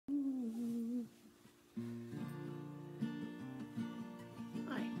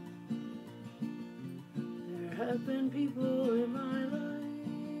have been people in my life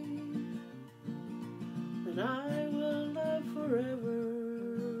that I will love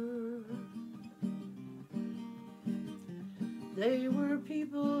forever. They were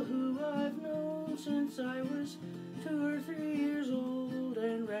people who I've known since I was 2 or 3 years old,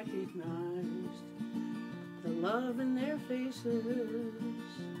 and recognized the love in their faces.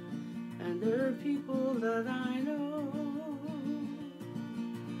 And there are people that I know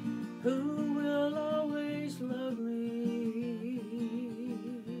who will always love me,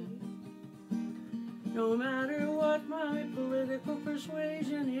 no matter what my political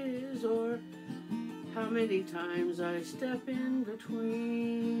persuasion is, or how many times I step in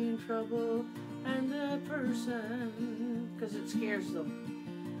between trouble and a person, 'cause it scares them.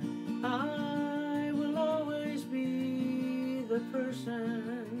 I will always be the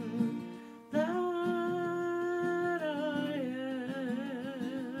person that I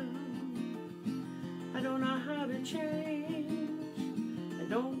am. I don't know how to change. I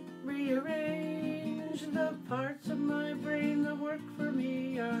don't rearrange. The parts of my brain that work for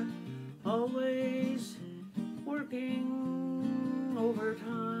me are always working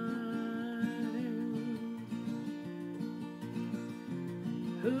overtime.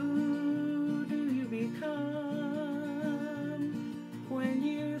 Who do you become when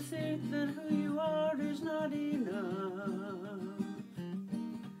you think that who you are is not enough?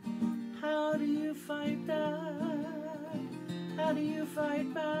 How do you fight that? How do you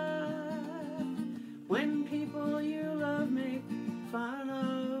fight back when people you love make fun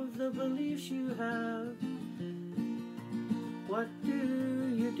of the beliefs you have? What do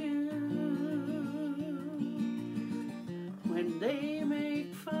you do when they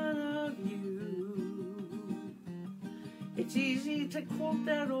make fun of you? It's easy to quote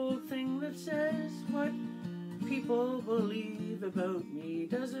that old thing that says, what people believe about me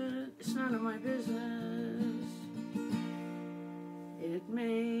doesn't, it's none of my business. It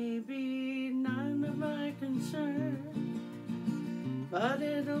may be none of my concern, but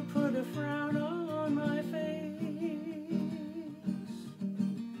it'll put a frown on my face,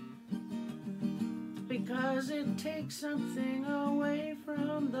 because it takes something away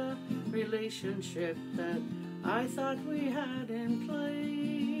from the relationship that I thought we had in place.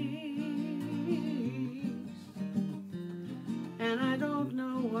 And I don't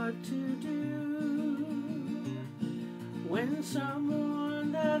know what to do when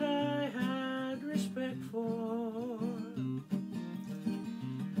someone that I had respect for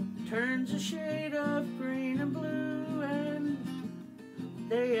turns a shade of green and blue, and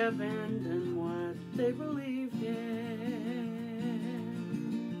they abandon what they believed in.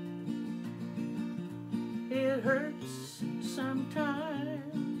 It hurts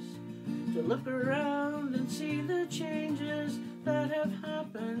sometimes to look around and see the changes that have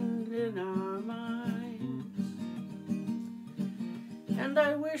happened in our minds. And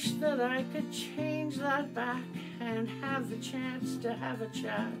I wish that I could change that back and have the chance to have a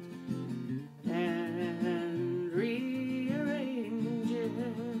chat and rearrange it.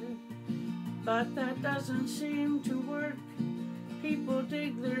 But that doesn't seem to work. People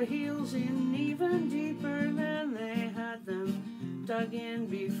dig their heels in even deeper than they had them dug in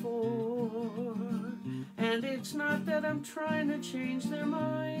before. And it's not that I'm trying to change their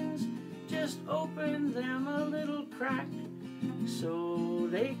minds, just open them a little crack so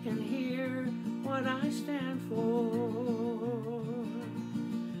they can hear what I stand for.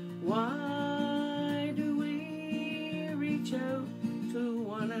 Why do we reach out to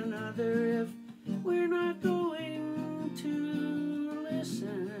one another if we're not going to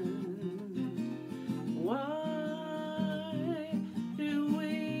listen? Why do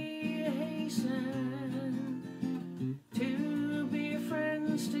we hasten to be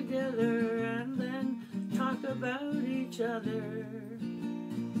friends together and then talk about each other?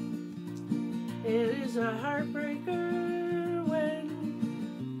 It is a heartbreaker when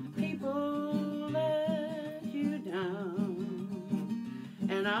people let you down,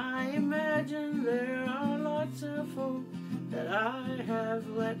 and I imagine there are lots of folk that I have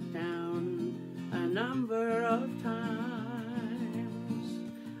let down a number of times.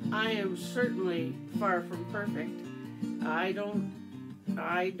 I am certainly far from perfect. I don't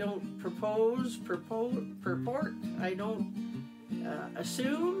purport, I don't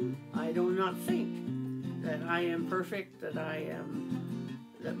assume, I do not think that I am perfect, that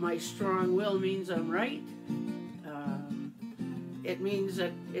my strong will means I'm right. It means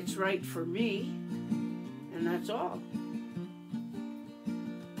that it's right for me, and that's all.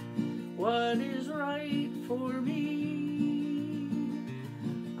 What is right for me,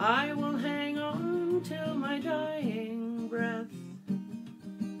 I will hang on till my dying breath.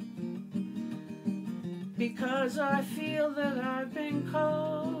 because I feel that I've been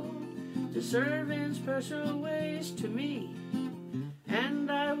called to serve in special ways to me, and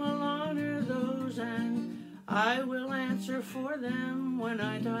I will honor those and I will answer for them when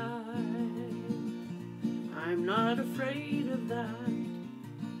I die. I'm not afraid of that,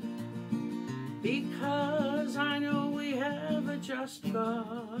 because I know we have a just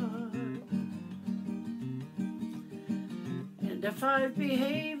God. And if I've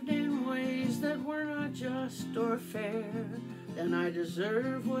behaved in ways that were not just or fair, then I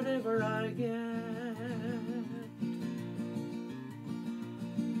deserve whatever I get.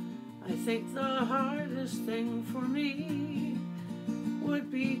 I think the hardest thing for me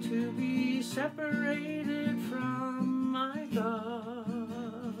would be to be separated from my God.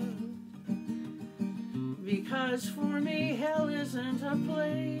 Because for me, hell isn't a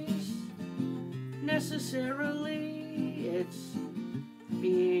place necessarily, it's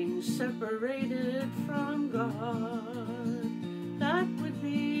being separated from God. That would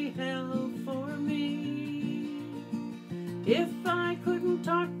be hell for me. If I couldn't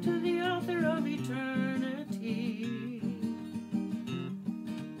talk to the author of eternity,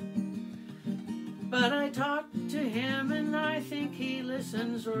 but I talk to him and I think he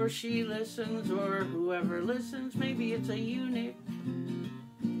listens, or she listens, or whoever listens. Maybe it's a eunuch,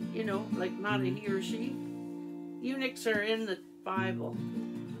 you know, like not a he or she. Eunuchs are in the Bible.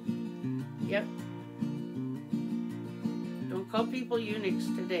 Yep. Don't call people eunuchs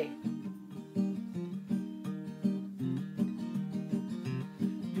today.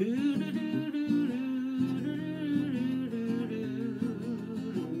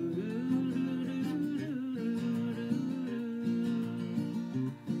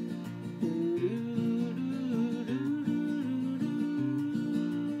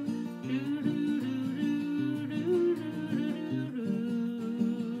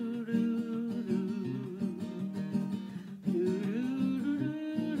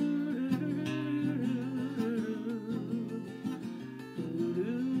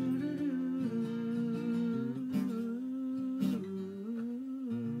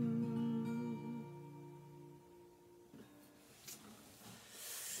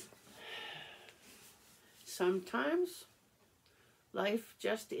 Sometimes life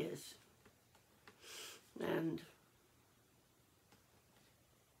just is, and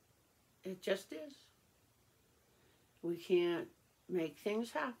it just is. We can't make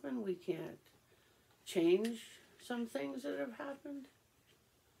things happen. We can't change some things that have happened.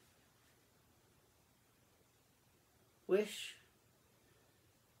 Wish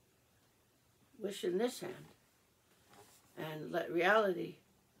in this hand, and let reality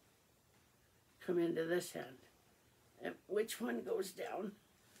come into this hand. And which one goes down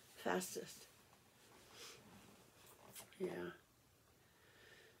fastest? Yeah.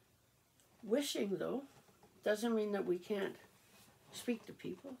 Wishing, though, doesn't mean that we can't speak to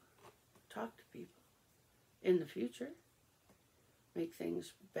people, talk to people in the future, make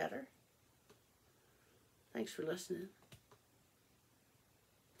things better. Thanks for listening.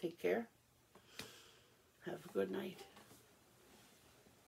 Take care. Have a good night.